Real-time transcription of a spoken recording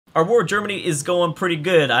Our war with Germany is going pretty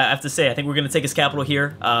good, I have to say. I think we're going to take his capital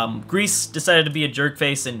here. Greece decided to be a jerk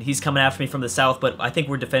face, and he's coming after me from the south, but I think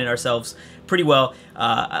we're defending ourselves pretty well.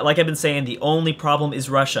 Like I've been saying, the only problem is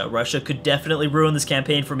Russia. Russia could definitely ruin this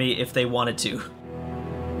campaign for me if they wanted to.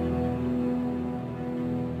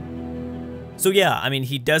 So yeah, I mean,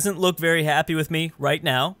 he doesn't look very happy with me right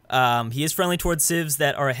now. He is friendly towards civs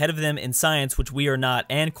that are ahead of them in science, which we are not,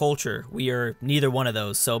 and culture. We are neither one of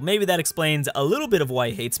those. So maybe that explains a little bit of why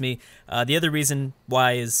he hates me. The other reason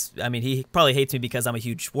why is, I mean, he probably hates me because I'm a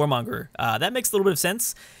huge warmonger. That makes a little bit of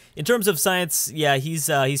sense. In terms of science, yeah,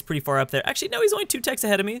 he's pretty far up there. Actually, no, he's only 2 techs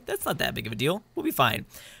ahead of me. That's not that big of a deal. We'll be fine.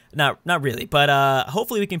 Not really, but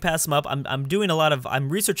hopefully we can pass them up. I'm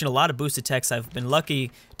researching a lot of boosted techs. I've been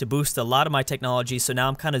lucky to boost a lot of my technology, so now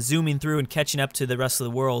I'm kind of zooming through and catching up to the rest of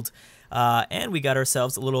the world. And we got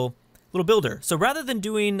ourselves a little builder. So rather than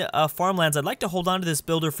doing farmlands, I'd like to hold on to this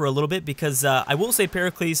builder for a little bit because I will say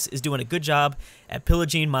Pericles is doing a good job at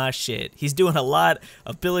pillaging my shit. He's doing a lot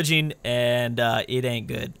of pillaging, and it ain't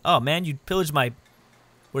good. Oh man, you pillaged my,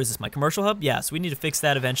 what is this, my commercial hub? Yeah, so we need to fix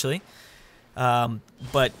that eventually.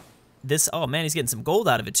 But this, oh man, he's getting some gold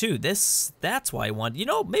out of it too. That's why I want, you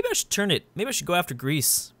know, maybe I should turn it. Maybe I should go after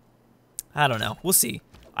Greece. I don't know. We'll see.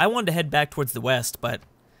 I wanted to head back towards the west, but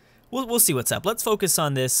we'll see what's up. Let's focus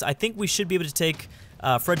on this. I think we should be able to take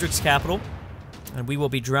Frederick's capital, and we will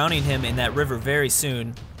be drowning him in that river very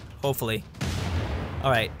soon, hopefully.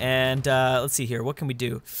 All right, and let's see here. What can we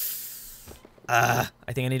do? I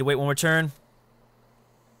think I need to wait one more turn.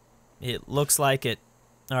 It looks like it.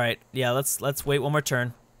 All right, yeah, let's wait one more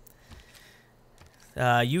turn.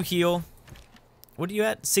 You heal. What are you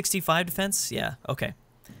at? 65 defense? Yeah, okay.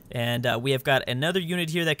 And we have got another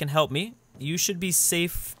unit here that can help me. You should be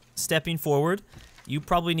safe stepping forward. You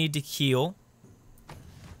probably need to heal.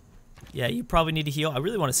 Yeah, you probably need to heal. I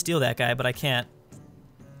really want to steal that guy, but I can't.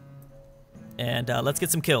 And let's get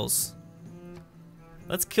some kills.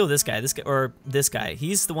 Let's kill this guy, or this guy.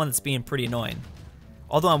 He's the one that's being pretty annoying.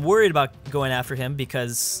 Although I'm worried about going after him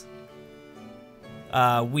because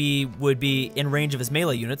we would be in range of his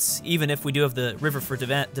melee units, even if we do have the river for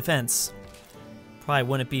defense. Probably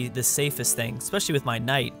wouldn't be the safest thing, especially with my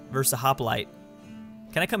knight versus a hoplite.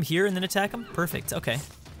 Can I come here and then attack him? Perfect, okay.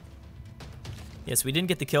 Yes, we didn't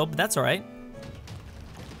get the kill, but that's all right.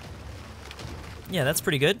 Yeah, that's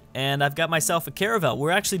pretty good. And I've got myself a caravel.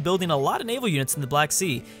 We're actually building a lot of naval units in the Black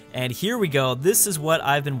Sea. And here we go. This is what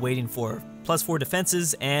I've been waiting for. +4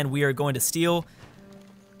 defenses, and we are going to steal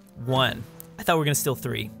 1. I thought we were going to steal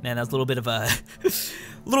 3. Man, that was a little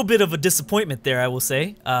bit of a disappointment there, I will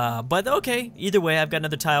say. But okay, either way, I've got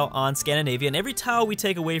another tile on Scandinavia, and every tile we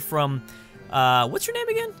take away from, what's your name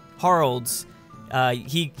again? Harald's.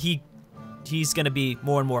 He's going to be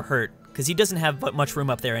more and more hurt because he doesn't have much room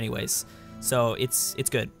up there, anyways. So it's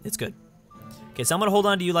good. It's good. Okay, so I'm going to hold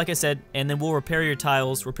on to you, like I said, and then we'll repair your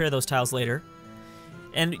tiles. Repair those tiles later.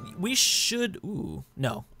 And we should... Ooh,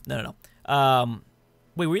 no.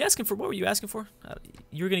 Wait, were you asking for... What were you asking for?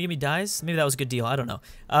 You were going to give me dies? Maybe that was a good deal. I don't know.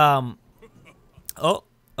 Oh,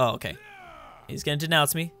 okay. He's going to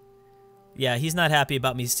denounce me. Yeah, he's not happy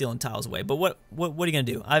about me stealing tiles away. But what are you going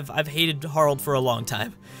to do? I've hated Harald for a long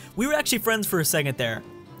time. We were actually friends for a second there.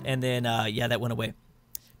 And then, yeah, that went away.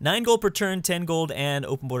 9 gold per turn, 10 gold, and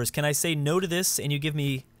open borders. Can I say no to this and you give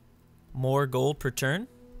me more gold per turn?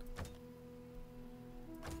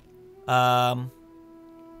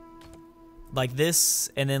 Like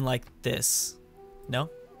this, and then like this. No?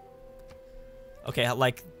 Okay,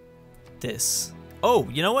 like this. Oh,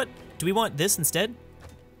 you know what? Do we want this instead?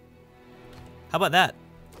 How about that?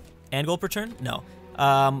 And gold per turn? No.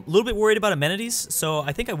 A little bit worried about amenities, so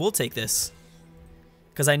I think I will take this.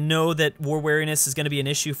 Because I know that war wariness is going to be an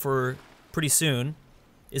issue for pretty soon.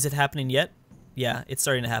 Is it happening yet? Yeah, it's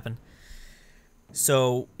starting to happen.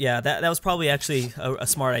 So, yeah, that was probably actually a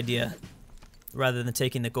smart idea. Rather than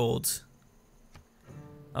taking the gold.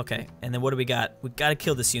 Okay, and then what do we got? We gotta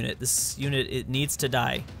kill this unit. This unit, it needs to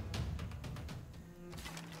die.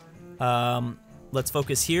 Let's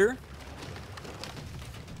focus here.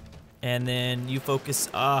 And then you focus,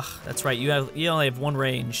 that's right, you only have 1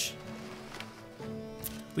 range.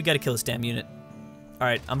 We gotta kill this damn unit.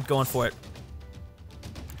 Alright, I'm going for it.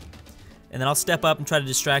 And then I'll step up and try to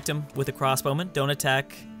distract him with a crossbowman. Don't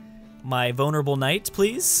attack my vulnerable knight,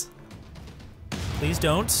 please. Please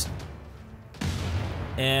don't.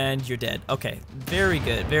 And you're dead. Okay, very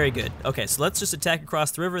good, very good. Okay, so let's just attack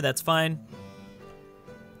across the river, that's fine.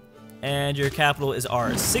 And your capital is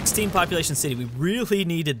ours. 16 population city, we really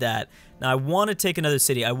needed that. Now I want to take another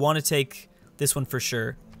city. I want to take this one for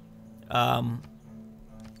sure.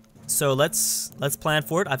 So let's plan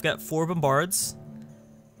for it. I've got 4 bombards.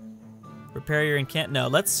 Repair your encamp. No,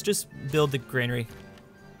 let's just build the granary.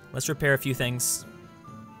 Let's repair a few things.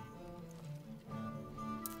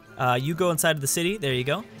 You go inside of the city. There you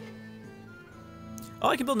go. Oh,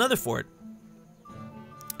 I can build another fort.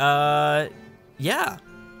 Yeah.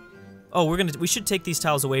 Oh, we should take these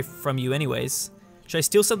tiles away from you anyways. Should I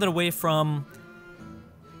steal something away from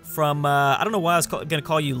I don't know why I was gonna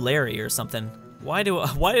call you Larry or something. Why did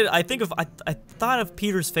I think of, I thought of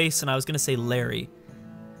Peter's face and I was gonna say Larry.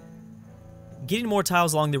 Getting more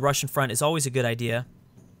tiles along the Russian front is always a good idea.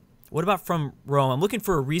 What about from Rome? I'm looking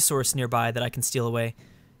for a resource nearby that I can steal away.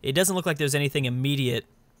 It doesn't look like there's anything immediate.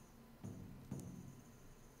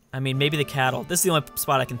 I mean, maybe the cattle. This is the only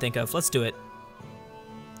spot I can think of. Let's do it.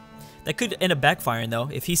 That could end up backfiring, though,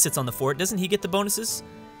 if he sits on the fort. Doesn't he get the bonuses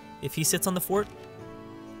if he sits on the fort?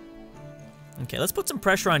 Okay, let's put some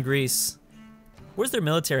pressure on Greece. Where's their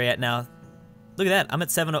military at now? Look at that. I'm at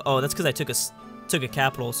 7. Oh, that's because I took a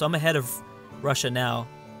capital, so I'm ahead of Russia now.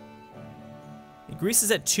 Greece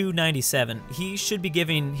is at 297. He should be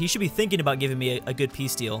thinking about giving me a good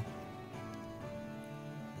peace deal.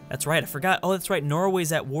 That's right, I forgot. Oh, that's right,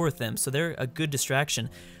 Norway's at war with them, so they're a good distraction.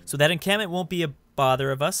 So that encampment won't be a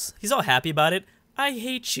bother of us. He's all happy about it. I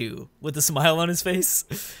hate you, with a smile on his face.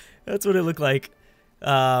 That's what it looked like.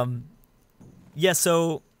 Yeah,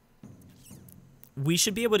 so we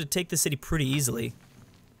should be able to take the city pretty easily.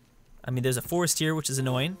 I mean, there's a forest here, which is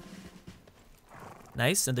annoying.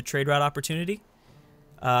 Nice, and the trade route opportunity.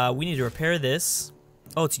 We need to repair this.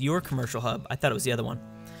 Oh, it's your commercial hub. I thought it was the other one.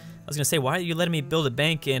 I was gonna say, why are you letting me build a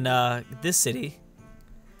bank in this city?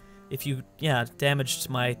 If you, yeah, damaged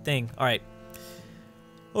my thing. All right.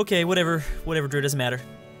 Okay, whatever, Drew, doesn't matter.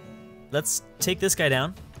 Let's take this guy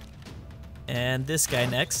down. And this guy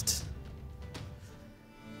next.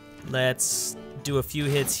 Let's do a few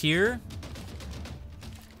hits here.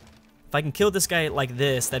 If I can kill this guy like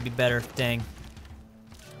this, that'd be better. Dang.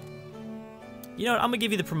 You know what, I'm gonna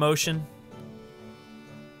give you the promotion.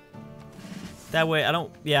 That way, I don't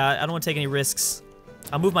want to take any risks.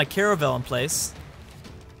 I'll move my caravel in place.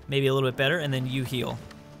 Maybe a little bit better, and then you heal.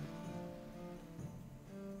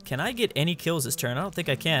 Can I get any kills this turn? I don't think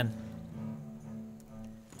I can.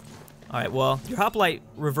 Alright, well, your hoplite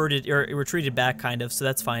retreated back, kind of, so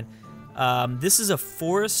that's fine. This is a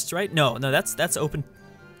forest, right? No, that's open.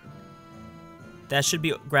 That should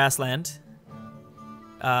be grassland.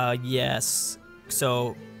 Yes.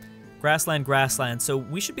 So, grassland. So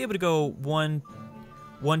we should be able to go 1,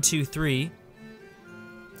 2, 3.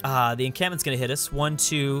 The encampment's gonna hit us. 1,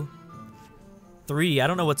 2, 3. I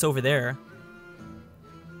don't know what's over there.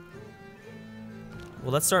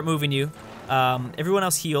 Well, let's start moving you. Everyone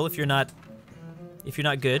else heal if you're not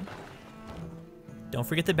good. Don't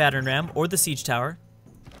forget the battering ram or the siege tower.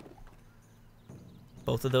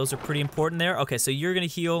 Both of those are pretty important there. Okay, so you're gonna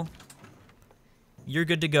heal. You're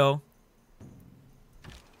good to go.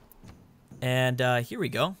 And here we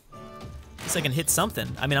go. Guess I can hit something.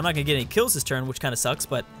 I mean, I'm not gonna get any kills this turn, which kind of sucks,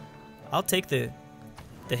 but I'll take the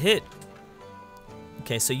hit.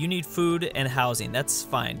 Okay, so you need food and housing. That's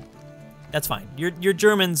fine. That's fine. You're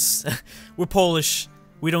Germans. We're Polish.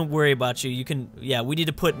 We don't worry about you. You can, yeah, we need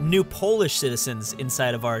to put new Polish citizens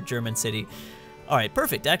inside of our German city. All right,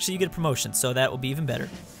 perfect. Actually, you get a promotion, so that will be even better.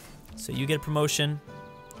 So you get a promotion.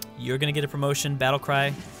 You're gonna get a promotion. Battle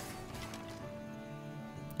cry.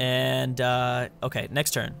 And okay,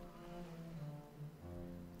 next turn.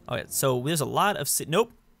 All right, so there's a lot of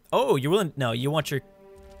nope. Oh, you're willing? No, you're willing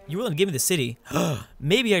to give me the city.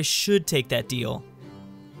 Maybe I should take that deal.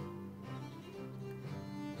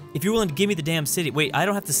 If you're willing to give me the damn city. Wait, I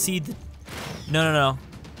don't have to cede the... No.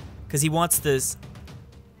 Because he wants this.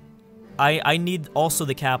 I need also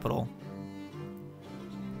the capital.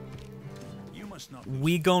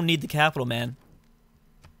 We gon' need the capital, man.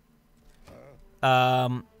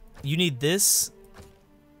 You need this.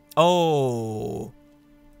 Oh.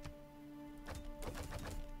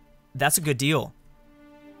 That's a good deal.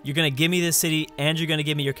 You're gonna give me this city, and you're gonna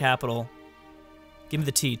give me your capital. Give me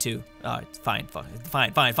the T, too. Alright, fine.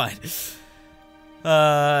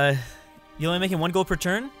 You're only making 1 gold per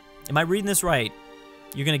turn? Am I reading this right?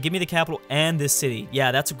 You're gonna give me the capital and this city.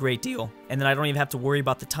 Yeah, that's a great deal. And then I don't even have to worry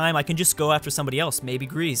about the time. I can just go after somebody else, maybe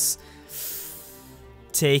Greece.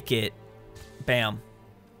 Take it. Bam.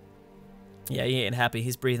 Yeah, he ain't happy.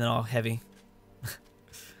 He's breathing all heavy.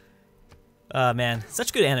 Man,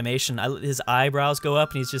 such good animation. His eyebrows go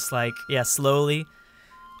up and he's just like, yeah, slowly.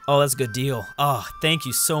 Oh, that's a good deal. Oh, thank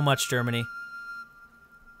you so much, Germany.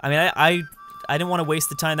 I mean, I didn't want to waste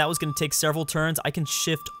the time. That was going to take several turns. I can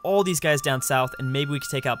shift all these guys down south, and maybe we can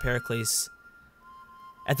take out Pericles.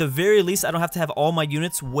 At the very least, I don't have to have all my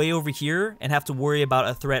units way over here and have to worry about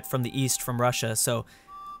a threat from the east from Russia. So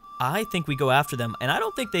I think we go after them, and I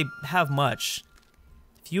don't think they have much.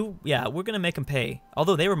 Yeah, we're gonna make them pay.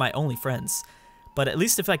 Although they were my only friends. But at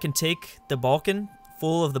least if I can take the Balkan,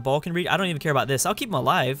 full of the Balkan region, I don't even care about this. I'll keep them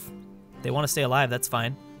alive. They want to stay alive, that's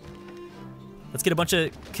fine. Let's get a bunch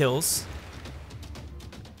of kills.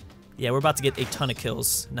 Yeah, we're about to get a ton of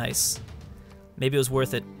kills. Nice. Maybe it was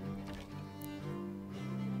worth it.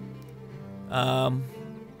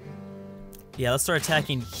 Yeah, let's start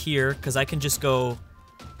attacking here, because I can just go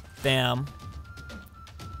bam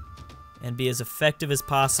and be as effective as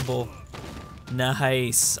possible.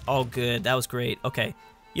 Nice. All good. That was great. Okay.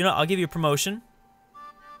 You know, I'll give you a promotion.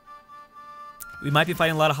 We might be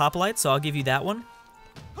fighting a lot of hoplites, so I'll give you that one.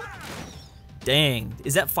 Dang.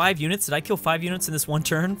 Is that 5 units? Did I kill 5 units in this one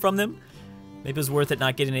turn from them? Maybe it was worth it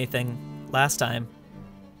not getting anything last time.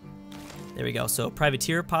 There we go. So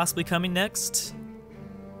privateer possibly coming next.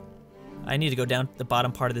 I need to go down the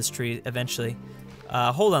bottom part of this tree eventually.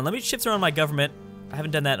 Hold on. Let me shift around my government. I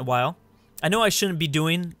haven't done that in a while. I know I shouldn't be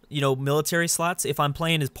doing, you know, military slots. If I'm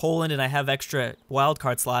playing as Poland and I have extra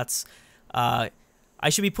wildcard slots, I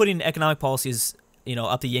should be putting economic policies, you know,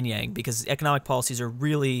 up the yin-yang, because economic policies are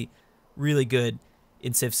really, really good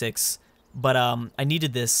in Civ 6. But I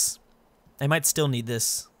needed this. I might still need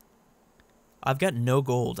this. I've got no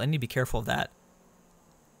gold. I need to be careful of that.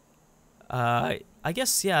 I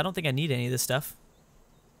guess, yeah, I don't think I need any of this stuff.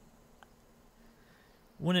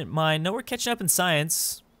 Wouldn't mind. No, we're catching up in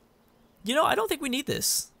science. You know, I don't think we need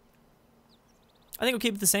this. I think we'll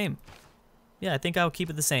keep it the same. Yeah, I think I'll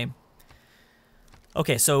keep it the same.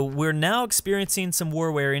 Okay, so we're now experiencing some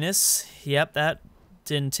war wariness. Yep, that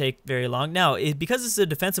didn't take very long. Now, because this is a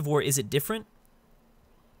defensive war, is it different?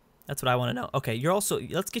 That's what I want to know. Okay, you're also...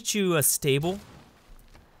 Let's get you a stable.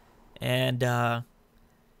 And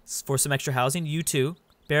for some extra housing. You too.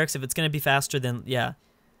 Barracks, if it's going to be faster, then yeah.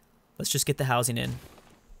 Let's just get the housing in.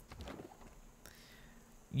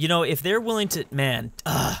 You know, if they're willing to... Man,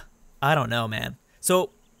 I don't know, man.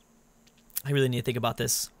 So, I really need to think about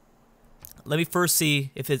this. Let me first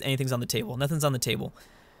see if anything's on the table. Nothing's on the table.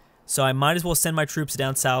 So I might as well send my troops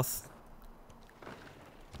down south.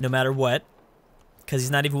 No matter what. Because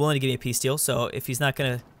he's not even willing to give me a peace deal. So if he's not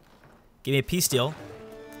going to give me a peace deal,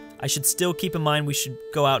 I should still keep in mind we should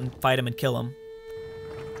go out and fight him and kill him.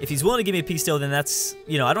 If he's willing to give me a peace deal, then that's,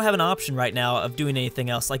 you know, I don't have an option right now of doing anything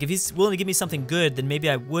else. Like, if he's willing to give me something good, then maybe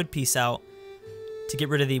I would peace out to get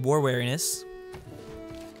rid of the war wariness.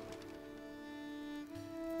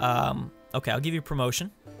 Okay, I'll give you a promotion.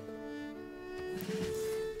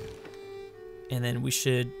 And then we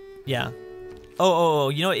should, yeah. Oh,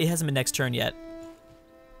 you know, it hasn't been next turn yet.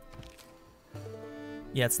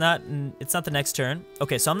 Yeah, it's not the next turn.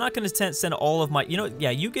 Okay, so I'm not going to send all of my, you know, yeah,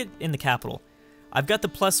 you get in the capital. I've got the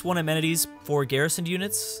 +1 amenities for garrisoned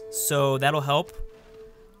units, so that'll help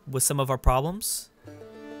with some of our problems.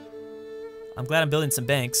 I'm glad I'm building some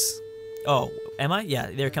banks. Oh, am I?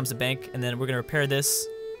 Yeah, there comes a bank, and then we're going to repair this.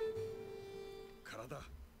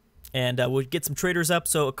 And we'll get some traders up,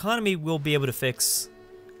 so economy we'll be able to fix.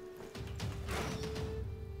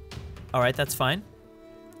 Alright, that's fine.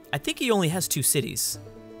 I think he only has 2 cities.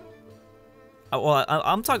 Well,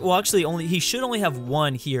 I'm talking, well, actually, he should only have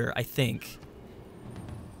 1 here, I think.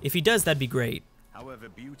 If he does, that'd be great. However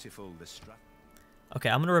beautiful the okay,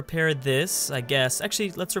 I'm gonna repair this, I guess.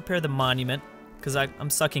 Actually, let's repair the monument, because I'm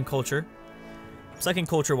sucking culture. I'm sucking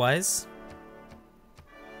culture-wise.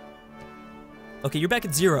 Okay, you're back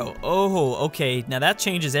at 0. Oh, okay. Now that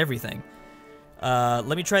changes everything.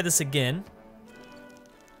 Let me try this again.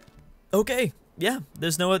 Okay, yeah.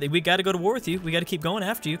 There's no other. We got to go to war with you. We got to keep going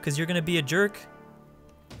after you because you're gonna be a jerk.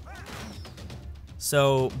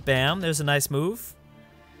 So, bam. There's a nice move.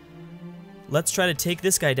 Let's try to take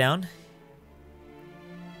this guy down.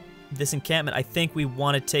 This encampment, I think we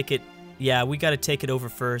want to take it. Yeah, we got to take it over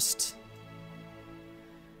first.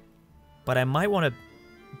 But I might want to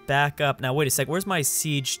back up. Now, wait a sec. Where's my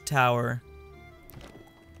siege tower?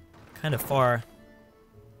 Kind of far.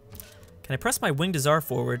 Can I press my Winged Hussar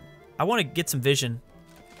forward? I want to get some vision.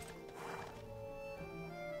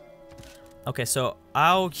 Okay, so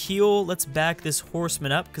I'll heal. Let's back this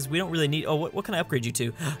horseman up because we don't really need... Oh, what can I upgrade you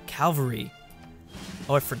to? Cavalry.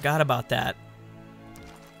 Oh, I forgot about that.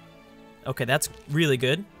 Okay, that's really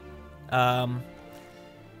good.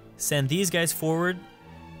 Send these guys forward.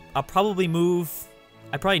 I'll probably move...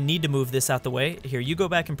 I probably need to move this out the way. Here, you go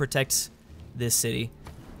back and protect this city.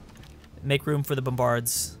 Make room for the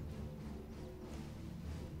bombards.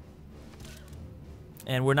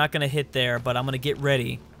 And we're not going to hit there, but I'm going to get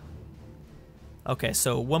ready. Okay,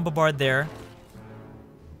 so 1 bombard there.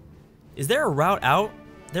 Is there a route out?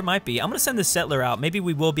 There might be. I'm going to send this settler out. Maybe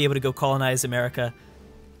we will be able to go colonize America.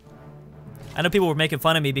 I know people were making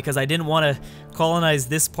fun of me because I didn't want to colonize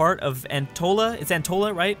this part of Antola. It's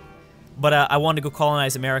Antola, right? But I wanted to go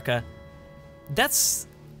colonize America.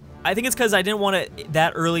 I think it's because I didn't want to,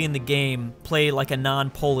 that early in the game, play like a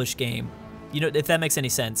non-Polish game. You know, if that makes any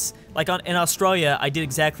sense. Like in Australia, I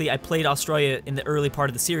played Australia in the early part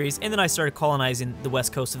of the series, and then I started colonizing the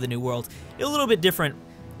west coast of the New World. It's a little bit different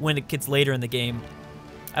when it gets later in the game.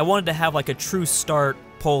 I wanted to have like a true start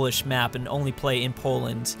Polish map and only play in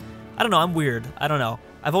Poland. I don't know, I'm weird. I don't know.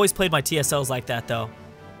 I've always played my TSLs like that, though.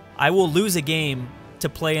 I will lose a game to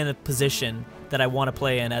play in a position that I want to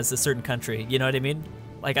play in as a certain country. You know what I mean?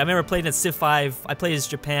 Like, I remember playing at Civ 5. I played as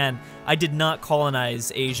Japan. I did not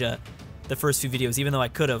colonize Asia the first few videos, even though I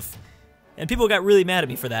could have. And people got really mad at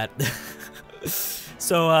me for that.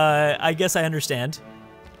 So, I guess I understand.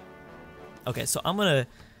 Okay, so I'm gonna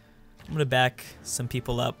back some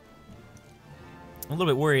people up. I'm a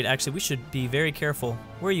little bit worried. Actually, we should be very careful.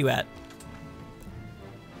 Where are you at?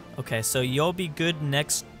 Okay, so you'll be good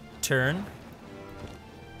next turn.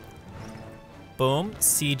 Boom.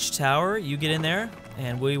 Siege tower. You get in there,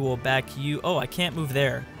 and we will back you. Oh, I can't move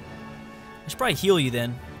there. I should probably heal you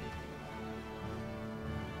then.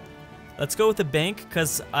 Let's go with the bank,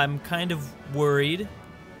 because I'm kind of worried.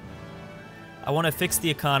 I want to fix the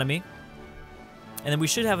economy. And then we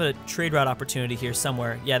should have a trade route opportunity here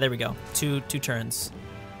somewhere. Yeah, there we go. Two turns.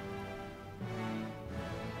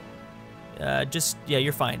 Yeah,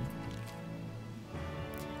 you're fine.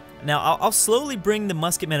 Now, I'll slowly bring the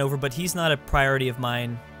musketman over, but he's not a priority of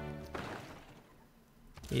mine.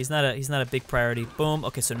 He's not a big priority. Boom.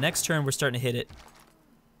 Okay, so next turn we're starting to hit it.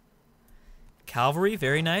 Cavalry,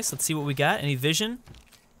 very nice. Let's see what we got. Any vision?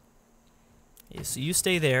 Yeah, so you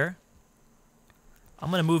stay there.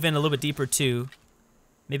 I'm gonna move in a little bit deeper too.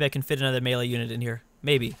 Maybe I can fit another melee unit in here.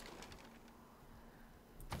 Maybe.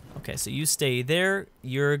 Okay, so you stay there.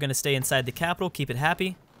 You're gonna stay inside the capital. Keep it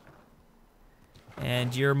happy.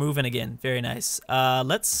 And you're moving again. Very nice.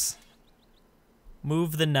 Let's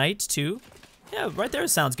move the knight too. Yeah, right there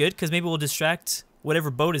sounds good, because maybe we'll distract whatever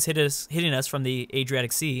boat is hitting us from the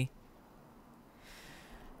Adriatic Sea.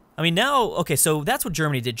 I mean, now, okay, so that's what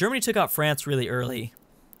Germany did. Germany took out France really early.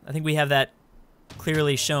 I think we have that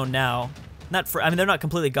clearly shown now. I mean, they're not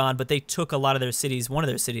completely gone, but they took a lot of their cities, one of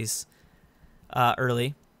their cities,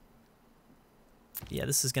 early. Yeah,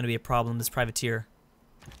 this is going to be a problem, this privateer.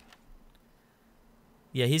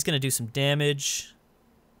 Yeah, he's going to do some damage.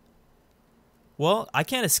 Well, I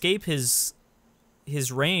can't escape his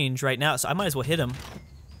range right now, so I might as well hit him.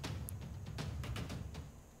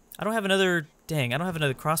 I don't have another... Dang, I don't have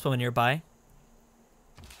another crossbowman nearby.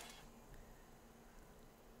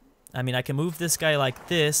 I mean, I can move this guy like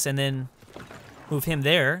this and then move him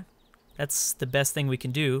there. That's the best thing we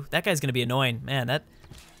can do. That guy's going to be annoying. Man, that's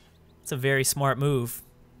a very smart move.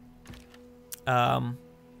 Yeah,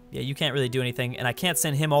 you can't really do anything. And I can't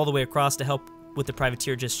send him all the way across to help with the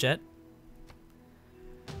privateer just yet.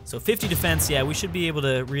 So 50 defense, yeah, we should be able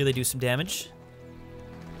to really do some damage.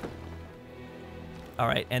 All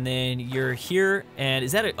right, and then you're here, and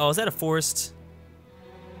is that a forest?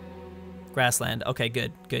 Grassland. Okay,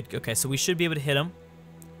 good. Okay, so we should be able to hit him.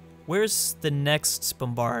 Where's the next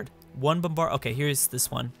bombard? One bombard. Okay, here's this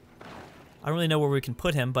one. I don't really know where we can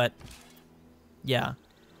put him, but yeah.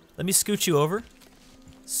 Let me scoot you over.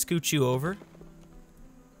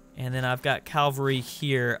 And then I've got cavalry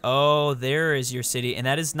here. Oh, there is your city, and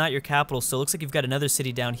that is not your capital, so it looks like you've got another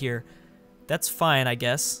city down here. That's fine, I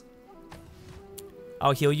guess.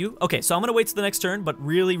 I'll heal you. Okay, so I'm gonna wait till the next turn, but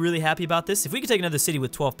really, really happy about this. If we could take another city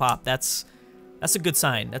with 12 pop, that's a good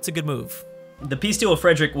sign. That's a good move. The peace deal with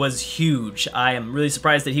Frederick was huge. I am really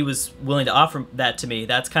surprised that he was willing to offer that to me.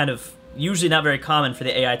 That's kind of usually not very common for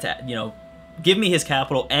the AI to, you know, give me his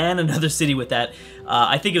capital and another city with that.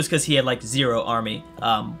 I think it was because he had like 0 army,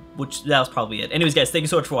 which that was probably it. Anyways, guys, thank you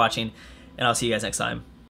so much for watching, and I'll see you guys next time.